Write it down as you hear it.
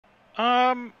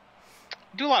Um,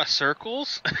 do a lot of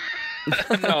circles.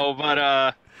 No,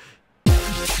 but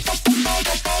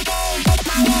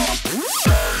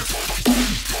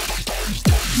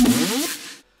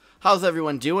How's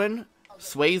everyone doing?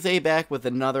 SwasAye back with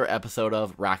another episode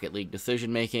of Rocket League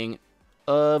Decision Making,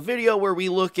 a video where we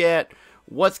look at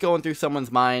what's going through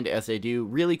someone's mind as they do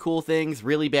really cool things,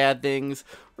 really bad things,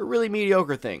 or really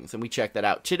mediocre things, and we check that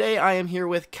out. Today I am here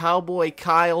with Cowboy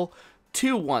Kyle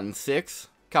 216.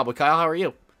 Cowboy Kyle, how are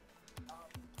you?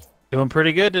 Doing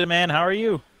pretty good, man. How are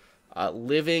you?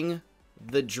 Living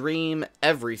the dream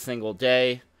every single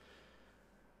day.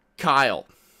 Kyle,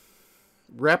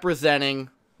 representing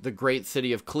the great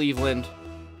city of Cleveland.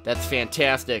 That's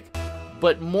fantastic.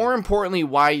 But more importantly,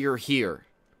 why you're here.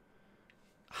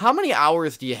 How many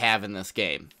hours do you have in this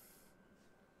game?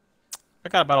 I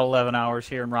got about 11 hours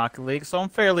here in Rocket League, so I'm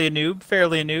fairly a noob.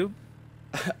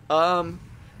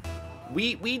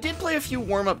 We did play a few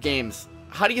warm-up games.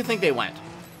 How do you think they went?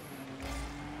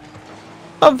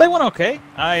 They went okay.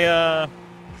 I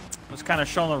was kind of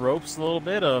showing the ropes a little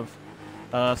bit of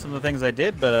some of the things I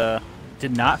did, but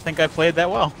did not think I played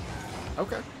that well.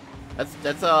 Okay.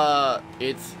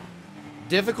 It's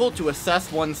difficult to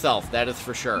assess oneself, that is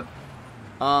for sure.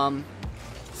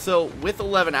 So with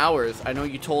 11 hours, I know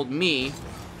you told me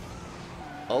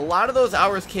a lot of those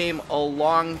hours came a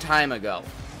long time ago.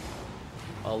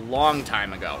 A long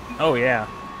time ago. Oh yeah.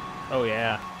 Oh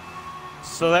yeah.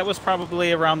 So that was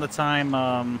probably around the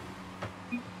time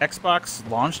Xbox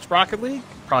launched Rocket League.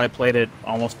 Probably played it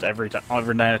almost every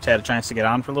night I had a chance to get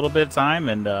on for a little bit of time,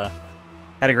 and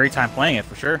had a great time playing it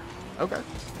for sure. Okay.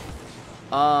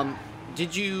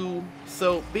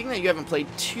 So being that you haven't played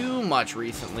too much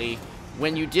recently,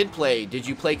 when you did play, did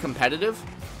you play competitive?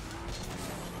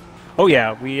 Oh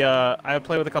yeah, I would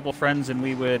play with a couple friends, and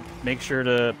we would make sure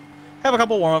to have a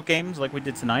couple warm-up games like we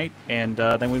did tonight, and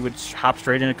then we would hop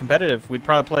straight into competitive. We'd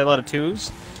probably play a lot of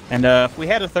twos, and if we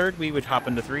had a third, we would hop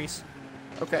into threes.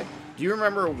 Okay. Do you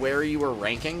remember where you were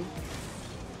ranking?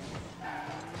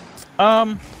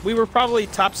 We were probably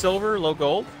top silver, low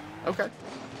gold. Okay.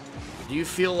 Do you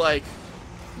feel like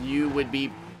you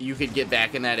could get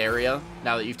back in that area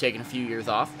now that you've taken a few years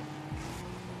off?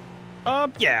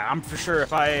 Yeah, I'm for sure.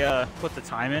 If I put the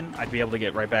time in, I'd be able to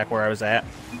get right back where I was at,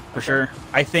 for sure.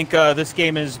 I think this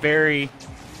game is very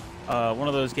one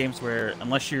of those games where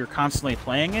unless you're constantly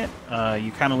playing it,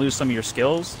 you kind of lose some of your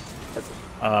skills.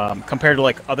 Compared to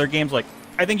like other games, like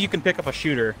I think you can pick up a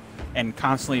shooter and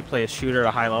constantly play a shooter at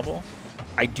a high level.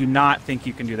 I do not think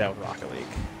you can do that with Rocket League.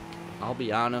 I'll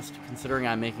be honest, considering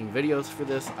I'm making videos for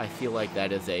this, I feel like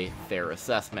that is a fair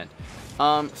assessment.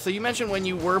 So you mentioned when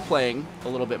you were playing a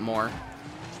little bit more,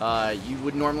 you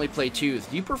would normally play twos.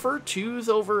 Do you prefer twos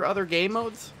over other game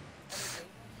modes?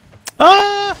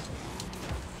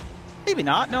 Maybe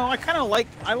not. No,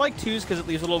 I like twos because it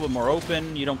leaves a little bit more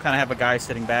open. You don't kind of have a guy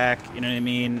sitting back. You know what I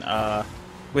mean?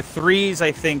 With threes,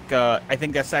 I think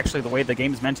that's actually the way the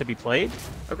game is meant to be played.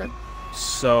 Okay.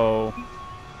 So,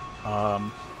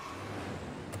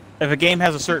 if a game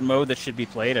has a certain mode that should be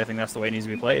played, I think that's the way it needs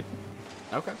to be played.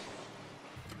 Okay.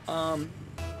 I'll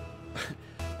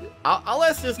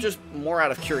ask this just more out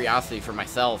of curiosity for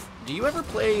myself. Do you ever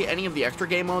play any of the extra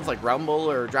game modes like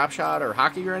Rumble or Drop Shot or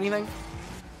Hockey or anything?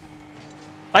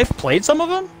 I've played some of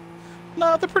them.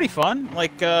 No, they're pretty fun.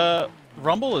 Like,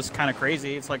 Rumble is kind of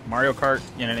crazy. It's like Mario Kart,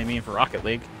 you know what I mean, for Rocket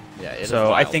League. Yeah, it is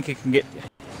so wild. I think it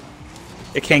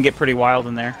can get pretty wild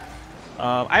in there.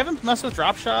 I haven't messed with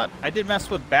Drop Shot. I did mess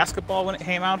with basketball when it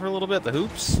came out for a little bit, the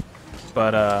hoops.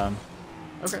 But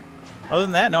okay. Other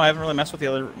than that, no, I haven't really messed with the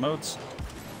other modes.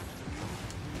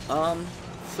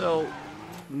 So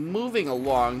moving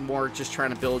along, more just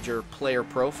trying to build your player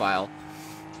profile.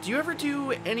 Do you ever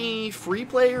do any free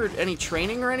play or any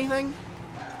training or anything?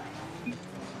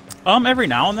 Every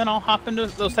now and then I'll hop into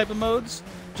those type of modes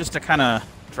just to kind of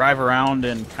drive around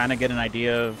and kind of get an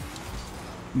idea of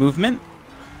movement.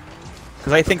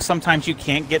 Because I think sometimes you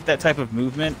can't get that type of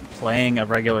movement playing a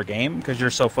regular game because you're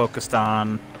so focused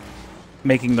on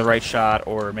making the right shot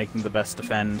or making the best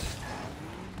defend.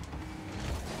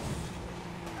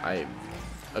 I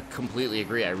completely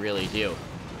agree. I really do.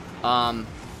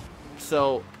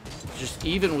 So just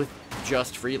even with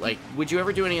just free, like, would you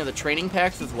ever do any of the training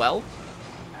packs as well?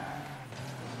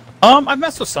 I've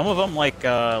messed with some of them. Like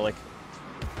I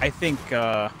think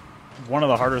one of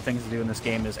the harder things to do in this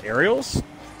game is aerials.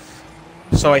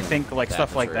 So I think like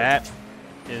stuff like that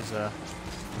is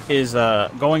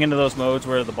going into those modes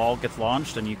where the ball gets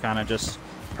launched and you kind of just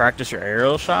practice your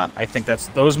aerial shot. I think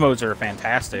those modes are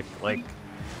fantastic. Like,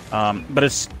 but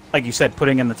it's like you said,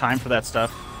 putting in the time for that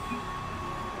stuff.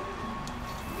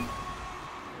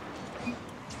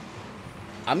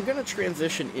 I'm going to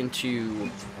transition into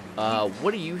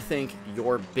what do you think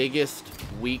your biggest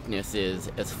weakness is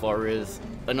as far as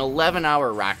an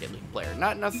 11-hour Rocket League player?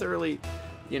 Not necessarily,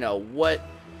 what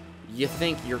you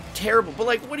think you're terrible, but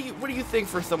like, what do you think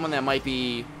for someone that might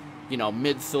be,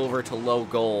 mid-silver to low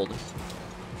gold?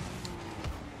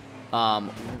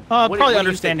 Probably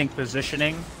understanding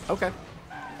positioning. Okay.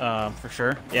 For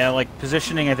sure. Yeah, like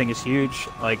positioning I think is huge.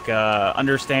 Like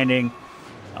understanding,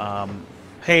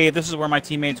 hey, this is where my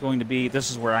teammate's going to be. This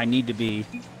is where I need to be.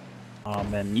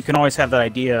 And you can always have that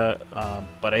idea,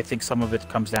 but I think some of it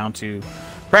comes down to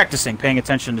practicing, paying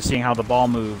attention to seeing how the ball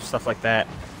moves, stuff like that.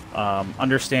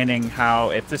 Understanding how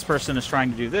if this person is trying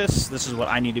to do this, this is what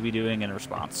I need to be doing in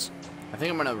response. I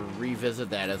think I'm going to revisit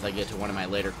that as I get to one of my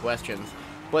later questions.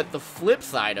 But the flip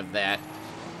side of that,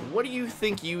 what do you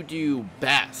think you do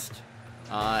best?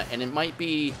 And it might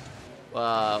be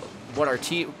what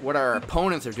our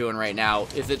opponents are doing right now.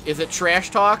 Is it trash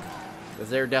talk? Because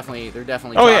they're definitely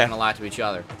talking a lot to each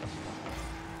other.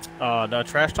 No,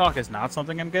 trash talk is not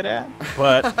something I'm good at,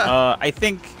 but I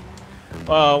think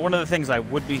one of the things I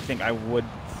would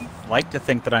like to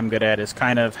think that I'm good at is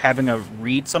kind of having a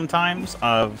read sometimes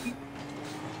of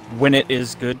when it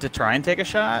is good to try and take a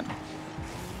shot.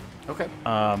 Okay.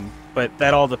 But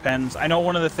that all depends. I know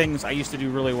one of the things I used to do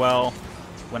really well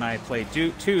when I played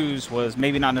twos was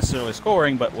maybe not necessarily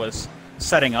scoring, but was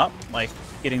setting up, like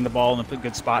getting the ball in a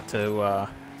good spot to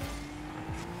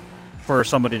for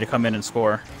somebody to come in and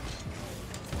score.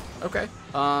 Okay.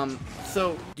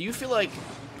 So do you feel like,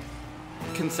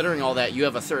 considering all that, you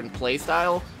have a certain play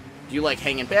style? Do you like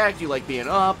hanging back? Do you like being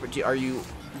up? Or are you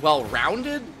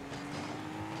well-rounded?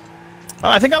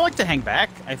 I think I like to hang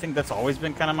back. I think that's always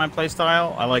been kind of my play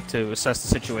style. I like to assess the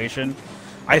situation.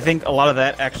 I think a lot of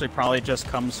that actually probably just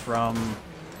comes from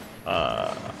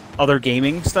other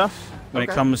gaming stuff. When it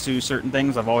comes to certain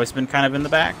things, I've always been kind of in the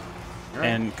back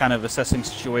and kind of assessing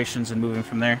situations and moving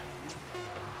from there.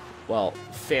 Well,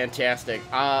 fantastic.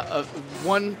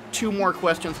 Two more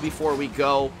questions before we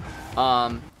go.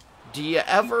 Do you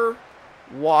ever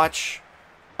watch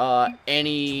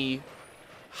any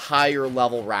higher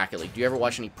level Rocket League? Do you ever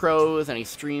watch any pros, any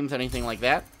streams, anything like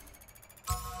that?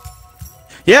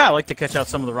 Yeah, I like to catch out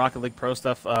some of the Rocket League Pro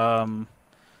stuff.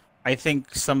 I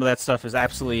think some of that stuff is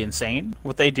absolutely insane,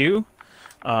 what they do.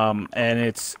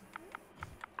 And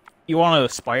you want to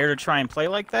aspire to try and play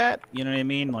like that, you know what I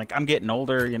mean? Like, I'm getting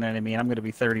older, you know what I mean? I'm going to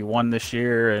be 31 this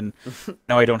year, and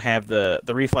now I don't have the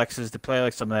reflexes to play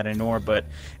like some of that anymore. But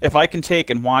if I can take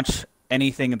and watch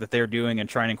anything that they're doing and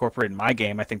try and incorporate in my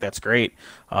game, I think that's great.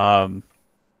 I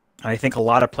think a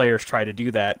lot of players try to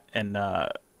do that and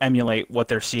emulate what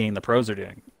they're seeing the pros are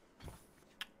doing.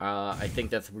 I think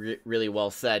that's really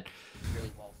well said.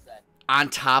 On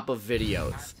top of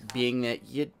videos, being that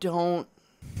you don't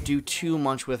do too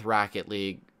much with Rocket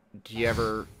League, do you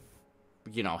ever,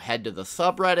 head to the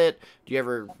subreddit? Do you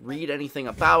ever read anything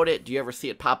about it? Do you ever see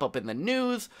it pop up in the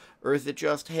news? Or is it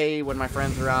just, hey, when my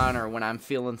friends are on, or when I'm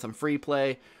feeling some free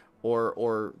play,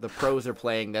 or the pros are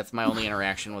playing, that's my only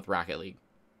interaction with Rocket League?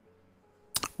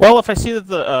 Well, if I see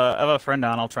that I have a friend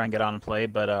on, I'll try and get on and play,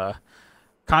 but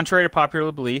contrary to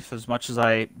popular belief, as much as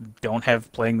I don't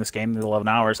have playing this game in 11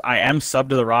 hours, I am subbed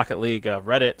to the Rocket League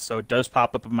Reddit, so it does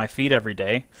pop up in my feed every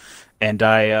day, and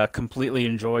I completely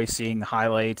enjoy seeing the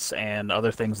highlights and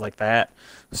other things like that.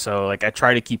 So, I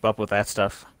try to keep up with that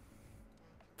stuff.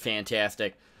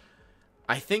 Fantastic.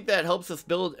 I think that helps us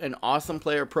build an awesome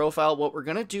player profile. What we're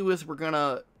going to do is we're going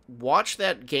to watch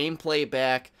that gameplay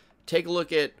back, take a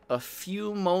look at a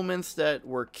few moments that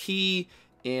were key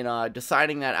in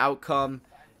deciding that outcome,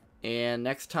 and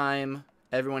next time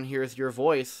everyone hears your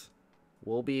voice,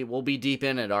 we'll be deep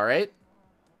in it, all right?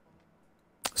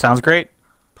 Sounds great.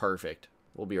 Perfect.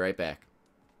 We'll be right back.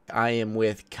 I am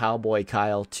with Cowboy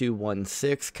Kyle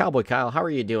 216. Cowboy Kyle, how are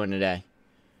you doing today?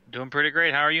 Doing pretty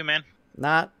great. How are you, man?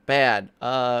 Not bad.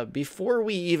 Before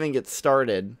we even get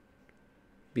started,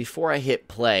 before I hit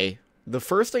play, the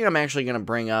first thing I'm actually going to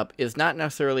bring up is not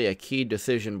necessarily a key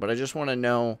decision, but I just want to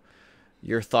know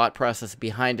your thought process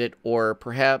behind it, or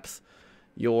perhaps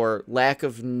your lack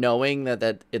of knowing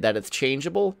that it's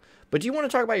changeable. But do you want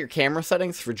to talk about your camera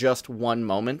settings for just one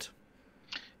moment?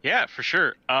 Yeah, for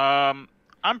sure. I'm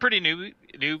pretty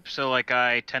noob, so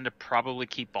I tend to probably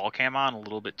keep ball cam on a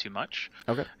little bit too much.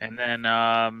 Okay. And then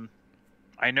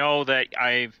I know that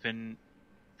I've been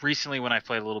recently, when I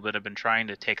played a little bit, I've been trying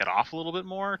to take it off a little bit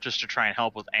more, just to try and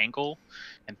help with angle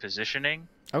and positioning.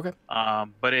 Okay.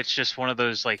 But it's just one of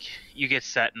those, you get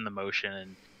set in the motion,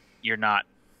 and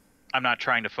I'm not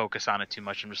trying to focus on it too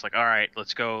much. I'm just all right,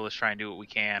 let's go, let's try and do what we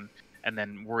can, and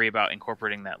then worry about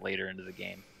incorporating that later into the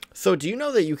game. So do you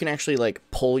know that you can actually like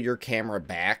pull your camera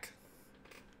back?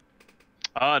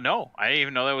 No, I didn't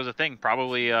even know that was a thing.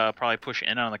 Probably push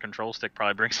in on the control stick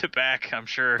probably brings it back, I'm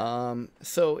sure.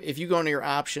 So if you go into your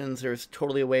options, there's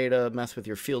totally a way to mess with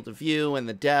your field of view and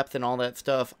the depth and all that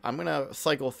stuff. I'm going to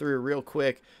cycle through real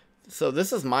quick. So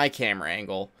this is my camera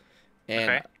angle. And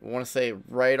Okay. I want to say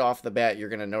right off the bat, you're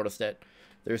going to notice that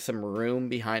there's some room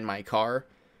behind my car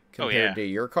compared to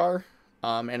your car.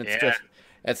 And it's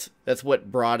just, that's what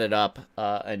brought it up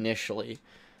initially.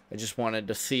 I just wanted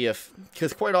to see if,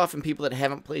 because quite often people that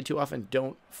haven't played too often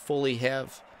don't fully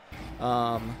have,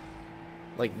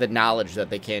 like the knowledge that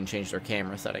they can change their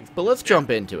camera settings. But let's jump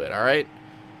into it, all right?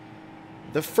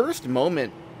 The first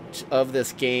moment of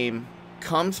this game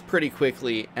comes pretty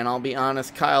quickly, and I'll be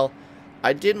honest, Kyle,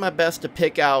 I did my best to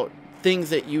pick out things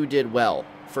that you did well.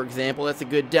 For example, that's a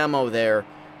good demo there,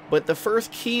 but the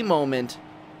first key moment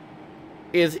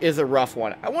is a rough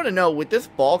one. I want to know, with this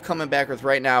ball coming backwards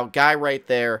right now, guy right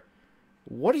there,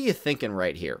 what are you thinking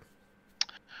right here?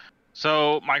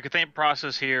 So my thought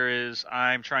process here is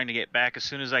I'm trying to get back as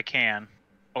soon as I can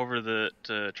over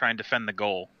to try and defend the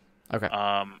goal. Okay.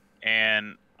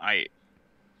 And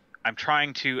I'm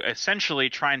trying to essentially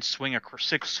try and swing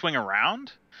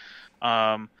around.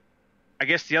 I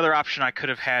guess the other option I could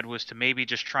have had was to maybe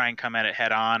just try and come at it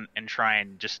head on and try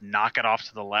and just knock it off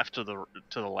to the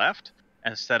left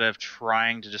instead of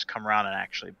trying to just come around and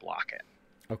actually block it.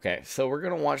 Okay, so we're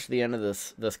gonna watch the end of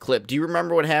this clip. Do you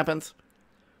remember what happens?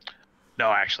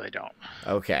 No, actually, I don't.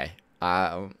 Okay,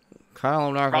 Kyle,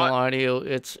 I'm not gonna lie to you.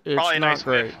 It's probably not nice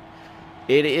great. whiff.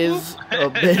 It is a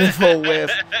bit of a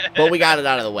whiff, but we got it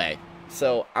out of the way.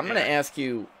 So I'm gonna ask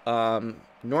you.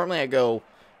 Normally I go,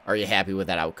 "Are you happy with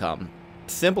that outcome?"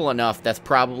 Simple enough. That's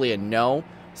probably a no.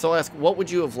 So I'll ask, what would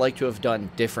you have liked to have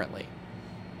done differently?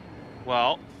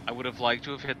 Well, I would have liked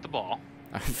to have hit the ball.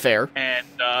 Fair. And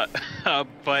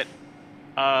but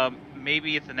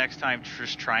maybe at the next time,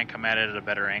 just try and come at it at a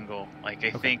better angle. Like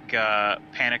I think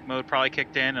panic mode probably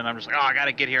kicked in, and I'm just like, oh, I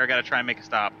gotta get here. I gotta try and make a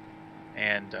stop.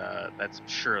 And that's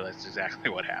exactly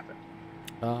what happened.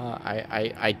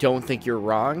 I don't think you're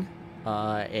wrong,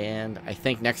 and I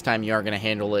think next time you are going to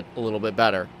handle it a little bit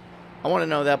better. I want to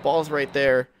know, that ball's right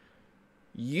there.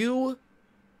 You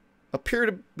appear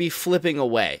to be flipping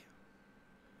away.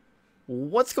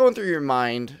 What's going through your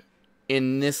mind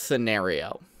in this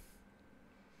scenario?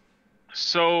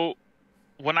 So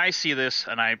when I see this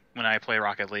and when I play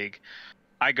Rocket League,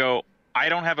 I go, I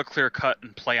don't have a clear cut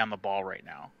and play on the ball right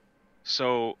now.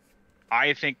 So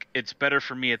I think it's better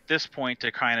for me at this point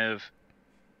to kind of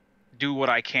do what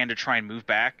I can to try and move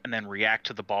back and then react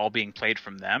to the ball being played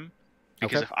from them.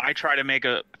 Because if I try to make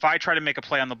a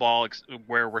play on the ball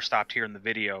where we're stopped here in the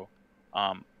video,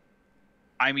 I'm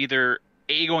either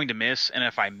going to miss, and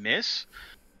if I miss,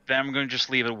 then I'm going to just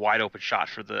leave a wide open shot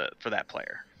for that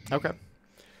player. Okay.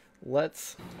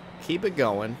 Let's keep it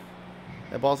going.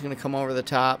 That ball's going to come over the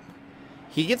top.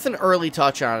 He gets an early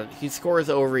touch on it. He scores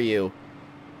over you.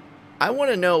 I want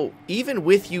to know, even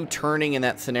with you turning in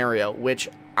that scenario, which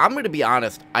I'm going to be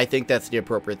honest, I think that's the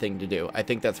appropriate thing to do. I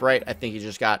think that's right. I think you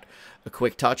just got a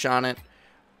quick touch on it.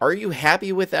 Are you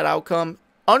happy with that outcome?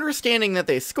 Understanding that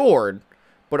they scored,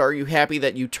 but are you happy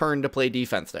that you turned to play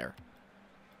defense there?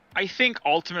 I think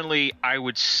ultimately I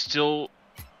would still,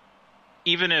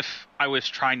 even if I was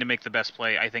trying to make the best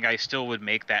play, I think I still would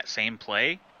make that same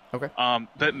play. Okay.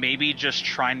 But maybe just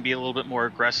try and be a little bit more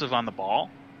aggressive on the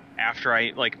ball after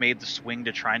I made the swing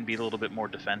to try and be a little bit more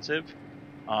defensive.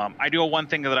 I do one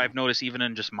thing that I've noticed even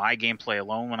in just my gameplay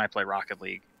alone when I play Rocket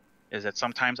League is that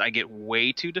sometimes I get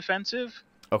way too defensive.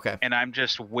 Okay. And I'm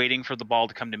just waiting for the ball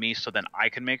to come to me so then I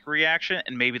can make a reaction.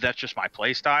 And maybe that's just my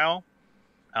play style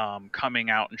coming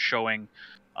out and showing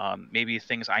maybe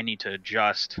things I need to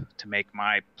adjust to make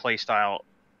my play style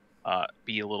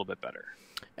be a little bit better.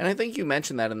 And I think you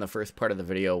mentioned that in the first part of the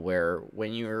video, where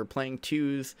when you were playing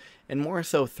twos and more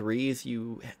so threes,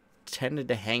 you tended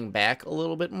to hang back a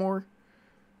little bit more.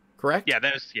 Correct? Yeah,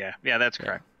 that's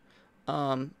correct.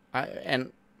 I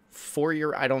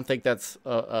don't think that's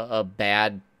a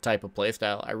bad type of play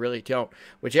style. I really don't.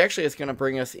 Which actually is going to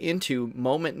bring us into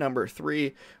moment number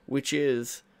 3, which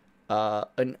is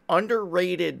an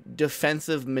underrated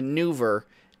defensive maneuver.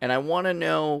 And I want to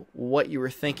know what you were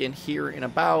thinking here in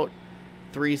about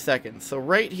 3 seconds. So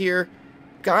right here,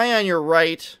 guy on your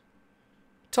right,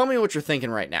 tell me what you're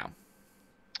thinking right now.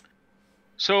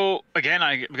 So again,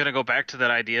 I'm gonna go back to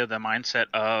that idea, the mindset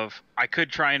of I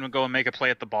could try and go and make a play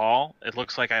at the ball. It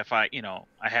looks like if I don't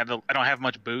have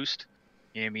much boost,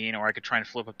 you know what I mean, or I could try and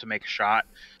flip up to make a shot,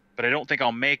 but I don't think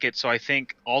I'll make it. So I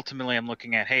think ultimately I'm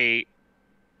looking at, hey,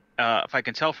 if I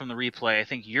can tell from the replay, I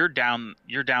think you're down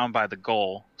by the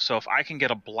goal. So if I can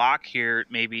get a block here,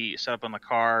 maybe set up on the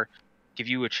car, give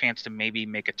you a chance to maybe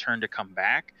make a turn to come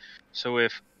back. So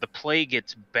if the play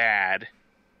gets bad,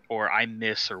 or I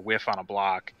miss or whiff on a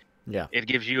block, Yeah. it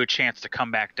gives you a chance to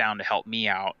come back down to help me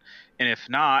out. And if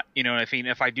not, you know,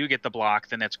 if I do get the block,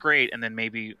 then that's great, and then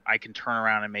maybe I can turn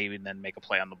around and maybe then make a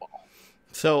play on the ball.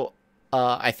 So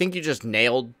I think you just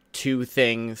nailed two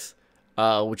things,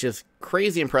 which is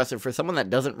crazy impressive for someone that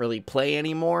doesn't really play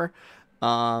anymore,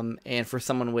 and for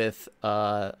someone with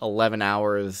 11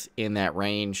 hours in that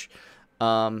range.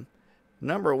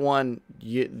 Number one,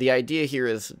 the idea here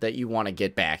is that you want to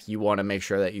get back. You want to make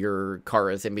sure that your car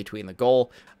is in between the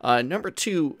goal. Number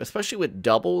two, especially with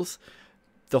doubles,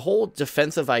 the whole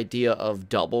defensive idea of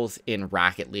doubles in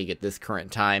Rocket League at this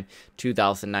current time,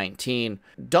 2019,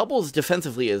 doubles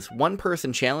defensively is one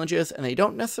person challenges, and they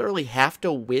don't necessarily have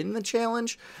to win the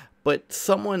challenge, but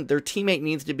their teammate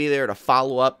needs to be there to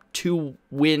follow up to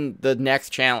win the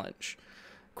next challenge.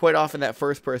 Quite often that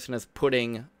first person is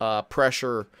putting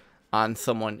pressure on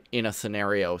someone in a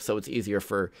scenario, so it's easier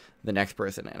for the next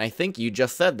person. And I think you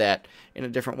just said that in a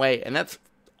different way, and that's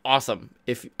awesome.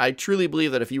 I truly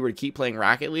believe that if you were to keep playing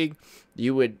Rocket League,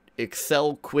 you would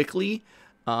excel quickly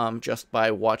just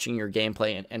by watching your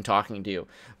gameplay and talking to you.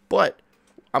 But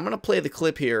I'm going to play the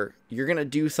clip here. You're going to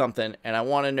do something, and I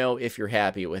want to know if you're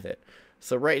happy with it.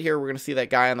 So right here, we're going to see that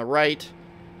guy on the right.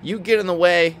 You get in the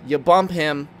way, you bump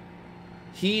him.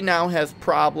 He now has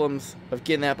problems of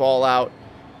getting that ball out,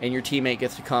 and your teammate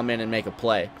gets to come in and make a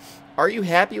play. Are you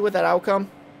happy with that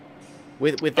outcome?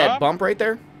 With that bump right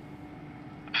there?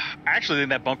 I actually think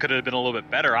that bump could have been a little bit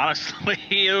better, honestly.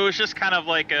 It was just kind of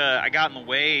like I got in the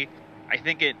way. I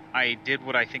think I did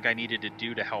what I think I needed to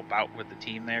do to help out with the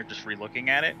team there, just relooking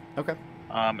at it. Okay.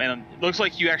 And it looks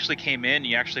like you actually came in.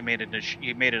 You actually made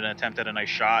an attempt at a nice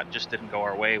shot. Just didn't go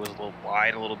our way. It was a little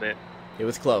wide, a little bit. It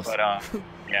was close. But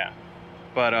yeah.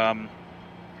 But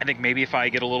I think maybe if I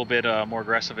get a little bit more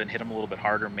aggressive and hit him a little bit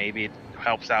harder, maybe it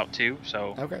helps out too.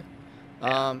 So okay.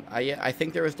 I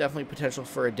think there is definitely potential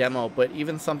for a demo, but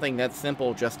even something that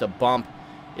simple, just a bump,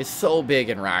 is so big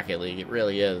in Rocket League. It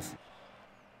really is.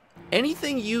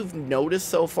 Anything you've noticed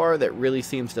so far that really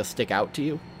seems to stick out to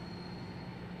you?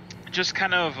 Just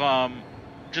kind of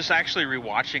just actually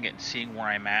rewatching it and seeing where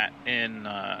I'm at in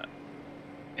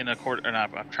a quarter. Or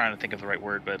not, I'm trying to think of the right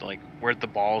word, but like where the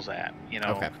ball's at. You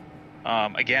know. Okay.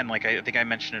 Again, like I think I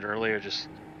mentioned it earlier, just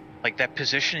like that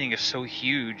positioning is so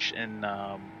huge, and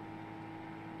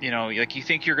you know, like you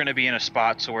think you're going to be in a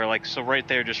spot, so right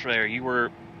there, you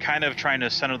were kind of trying to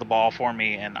center the ball for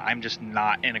me, and I'm just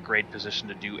not in a great position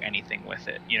to do anything with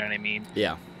it. You know what I mean?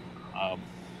 Yeah.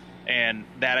 And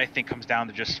that I think comes down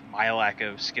to just my lack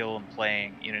of skill in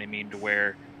playing. You know what I mean? To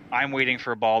where I'm waiting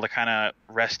for a ball to kind of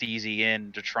rest easy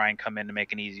in to try and come in to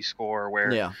make an easy score.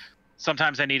 Where yeah.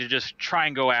 Sometimes I need to just try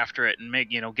and go after it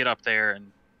and get up there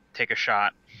and take a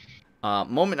shot.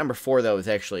 Moment number 4, though, is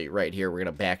actually right here. We're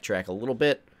going to backtrack a little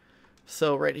bit.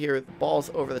 So right here, the ball's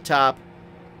over the top.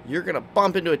 You're going to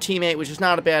bump into a teammate, which is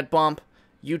not a bad bump.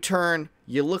 You turn.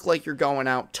 You look like you're going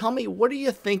out. Tell me, what are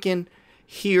you thinking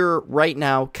here right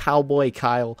now, Cowboy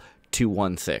Kyle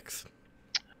 216?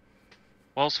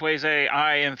 Well, SwasAye,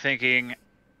 I am thinking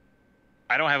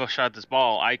I don't have a shot at this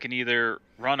ball. I can either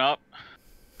run up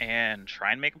and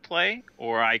try and make a play,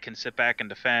 or I can sit back and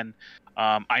defend.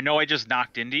 I know I just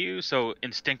knocked into you, so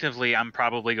instinctively I'm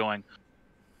probably going,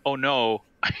 oh no,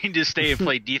 I need to stay and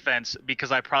play defense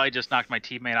because I probably just knocked my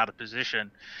teammate out of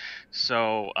position.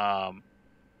 So I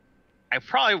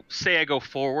probably say I go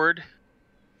forward,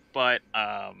 but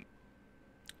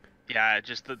yeah,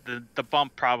 just the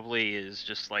bump probably is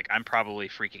just like I'm probably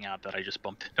freaking out that I just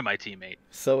bumped into my teammate.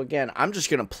 So again, I'm just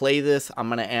gonna play this. I'm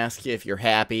gonna ask you if you're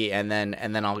happy, and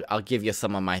then I'll give you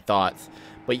some of my thoughts.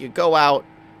 But you go out,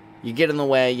 you get in the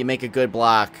way, you make a good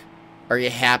block. Are you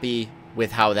happy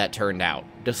with how that turned out,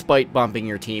 despite bumping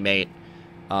your teammate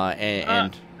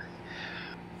and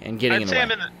getting in the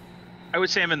way? I would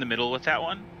say I'm in the middle with that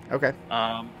one. Okay.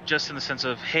 Just in the sense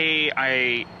of, hey,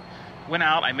 I went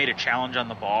out, I made a challenge on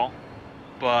the ball,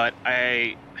 but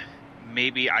I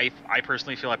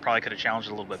personally feel I probably could have challenged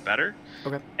it a little bit better.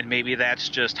 Okay. And maybe that's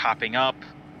just hopping up,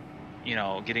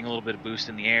 getting a little bit of boost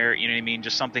in the air, you know what I mean?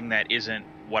 Just something that isn't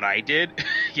what I did.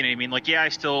 You know what I mean? Like, yeah,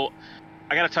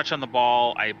 I got a touch on the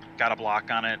ball, I got a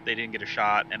block on it, they didn't get a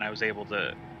shot, and I was able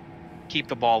to keep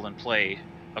the ball in play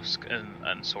of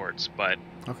sorts, but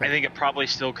okay. I think it probably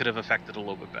still could have affected a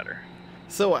little bit better.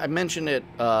 So I mentioned it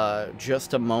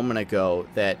just a moment ago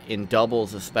that in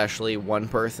doubles especially, one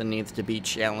person needs to be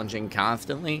challenging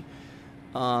constantly.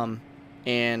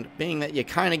 And being that you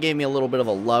kind of gave me a little bit of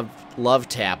a love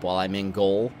tap while I'm in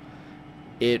goal,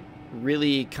 it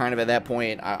really kind of at that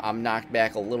point, I'm knocked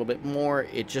back a little bit more.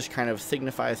 It just kind of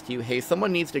signifies to you, hey,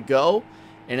 someone needs to go.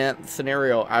 In that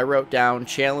scenario, I wrote down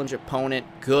challenge opponent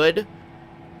good,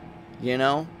 you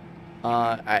know?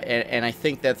 And I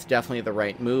think that's definitely the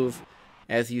right move.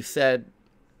 As you said,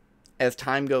 as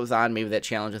time goes on, maybe that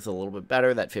challenge is a little bit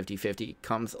better. That 50-50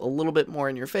 comes a little bit more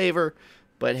in your favor.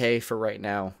 But hey, for right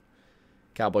now,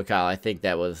 Cowboy Kyle, I think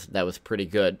that was pretty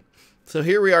good. So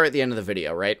here we are at the end of the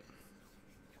video, right?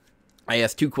 I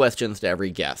asked 2 questions to every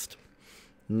guest.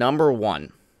 Number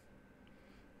 1,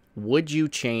 would you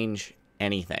change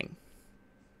anything?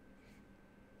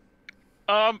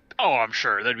 I'm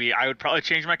sure I would probably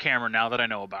change my camera now that I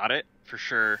know about it, for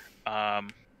sure.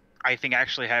 I think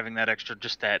actually having that extra,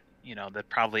 just that, that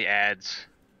probably adds,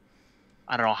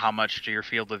 I don't know how much to your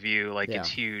field of view. Like, it's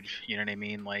huge, you know what I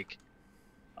mean? Like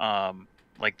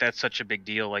that's such a big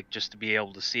deal, like, just to be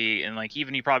able to see, and like,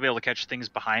 even you probably be able to catch things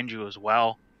behind you as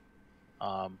well.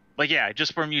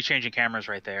 Just from you changing cameras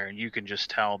right there, and you can just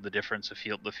tell the difference of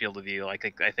the field of view. I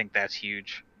think that's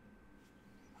huge.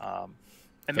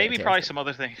 And maybe probably some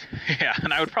other things. Yeah,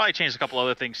 and I would probably change a couple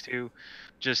other things too.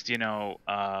 Just,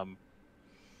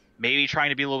 maybe trying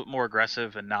to be a little bit more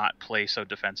aggressive and not play so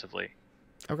defensively.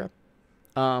 Okay.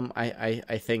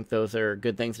 I think those are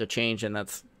good things to change, and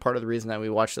that's part of the reason that we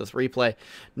watch this replay.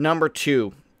 Number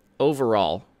 2,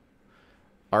 overall,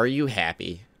 are you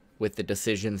happy with the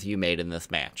decisions you made in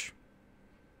this match?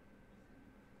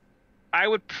 I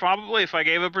would probably, if I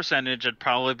gave a percentage, I'd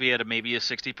probably be at maybe a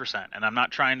 60%. And I'm not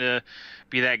trying to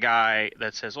be that guy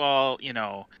that says, well,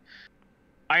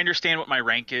 I understand what my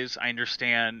rank is. I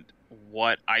understand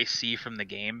what I see from the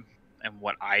game and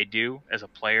what I do as a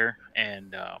player.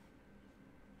 And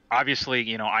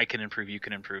obviously, I can improve, you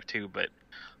can improve too. But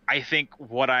I think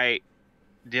what I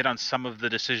did on some of the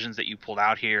decisions that you pulled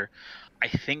out here, I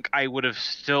think I would have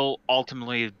still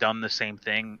ultimately done the same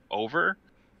thing over.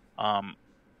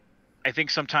 I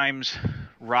think sometimes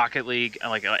Rocket League,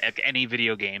 like any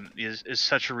video game, is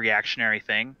such a reactionary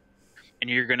thing, and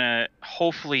you're gonna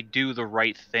hopefully do the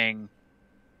right thing.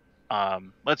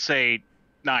 Let's say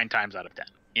 9 times out of 10.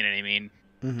 You know what I mean?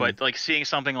 Mm-hmm. But like, seeing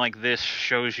something like this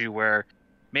shows you where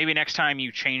maybe next time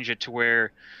you change it to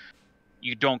where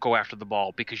you don't go after the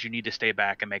ball because you need to stay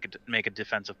back and make a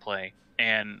defensive play,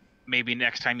 and maybe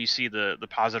next time you see the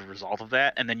positive result of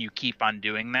that, and then you keep on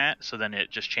doing that, so then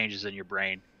it just changes in your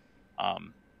brain.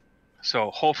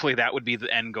 So hopefully that would be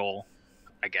the end goal,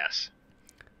 I guess.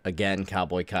 Again,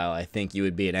 Cowboy Kyle, I think you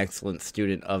would be an excellent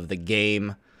student of the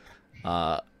game.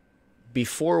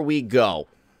 Before we go,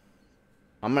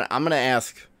 I'm gonna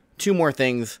ask 2 more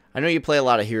things. I know you play a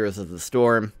lot of Heroes of the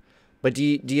Storm, but do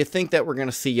you think that we're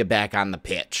gonna see you back on the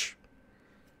pitch?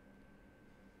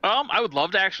 I would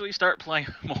love to actually start playing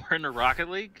more into Rocket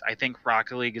League. I think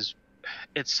Rocket League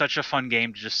it's such a fun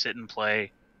game to just sit and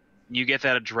play. You get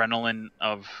that adrenaline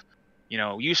of,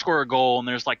 you score a goal and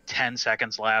there's like 10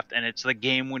 seconds left and it's the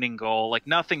game-winning goal. Like,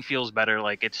 nothing feels better.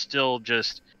 Like, it's still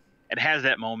just, it has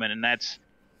that moment, and I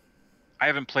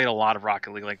haven't played a lot of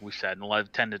Rocket League, like we said, in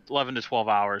 11 to 12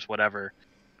 hours, whatever.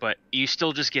 But you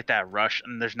still just get that rush,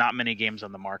 and there's not many games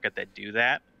on the market that do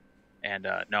that. And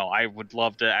no, I would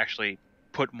love to actually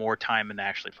put more time into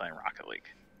actually playing Rocket League.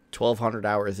 1,200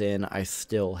 hours in, I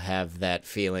still have that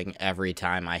feeling every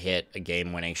time I hit a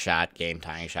game-winning shot,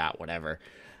 game-tying shot, whatever.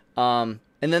 And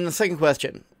then the second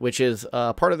question, which is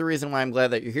part of the reason why I'm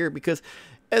glad that you're here, because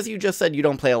as you just said, you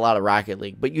don't play a lot of Rocket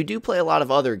League, but you do play a lot of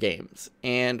other games.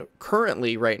 And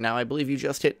currently, right now, I believe you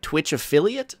just hit Twitch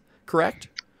affiliate, correct?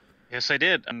 Yes, I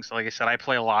did. And so, like I said, I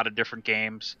play a lot of different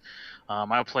games.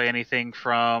 I'll play anything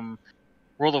from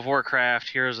World of Warcraft,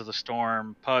 Heroes of the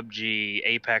Storm, PUBG,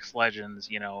 Apex Legends,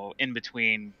 in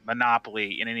between,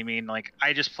 Monopoly, you know what I mean? Like,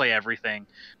 I just play everything.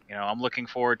 I'm looking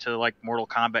forward to, like, Mortal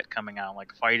Kombat coming out,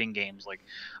 like, fighting games. Like,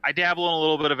 I dabble in a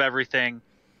little bit of everything.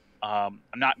 I'm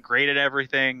not great at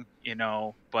everything,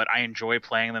 but I enjoy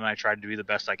playing them, and I try to do the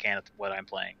best I can at what I'm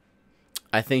playing.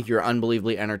 I think you're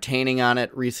unbelievably entertaining on it.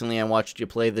 Recently, I watched you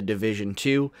play the Division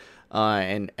 2,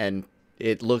 and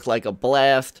it looked like a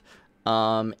blast.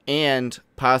 And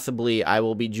possibly I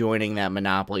will be joining that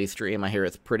Monopoly stream. I hear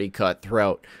it's pretty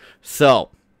cutthroat. So,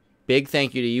 big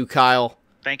thank you to you, Kyle.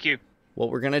 Thank you. What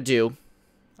we're going to do,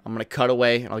 I'm going to cut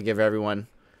away, and I'll give everyone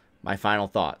my final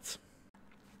thoughts.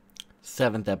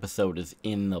 7th episode is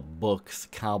in the books.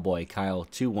 Cowboy Kyle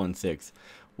 216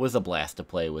 was a blast to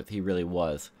play with. He really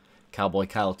was. Cowboy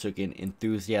Kyle took an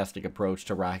enthusiastic approach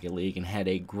to Rocket League and had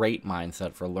a great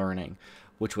mindset for learning.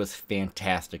 which was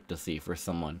fantastic to see for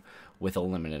someone with a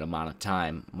limited amount of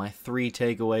time. My 3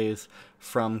 takeaways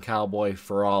from Cowboy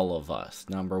for all of us.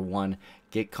 Number 1,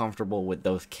 get comfortable with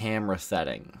those camera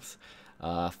settings.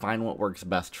 Find what works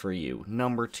best for you.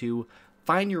 Number 2,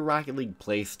 find your Rocket League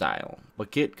play style, but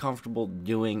get comfortable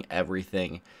doing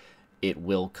everything. It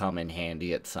will come in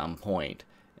handy at some point.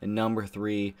 And number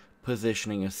 3,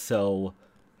 positioning is so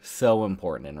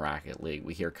important in Rocket League.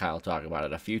 We hear Kyle talk about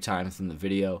it a few times in the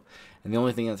video, and the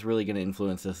only thing that's really going to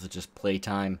influence this is just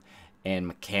playtime and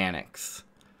mechanics.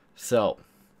 So,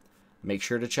 make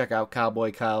sure to check out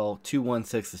Cowboy Kyle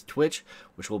 216's Twitch,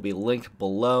 which will be linked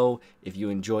below. If you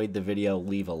enjoyed the video,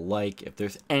 leave a like. If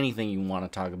there's anything you want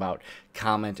to talk about,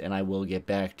 comment, and I will get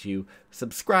back to you.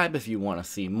 Subscribe if you want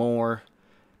to see more,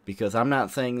 because I'm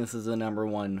not saying this is the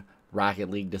 #1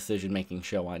 Rocket League decision-making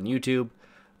show on YouTube,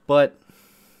 but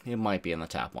it might be in the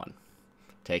top 1.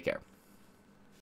 Take care.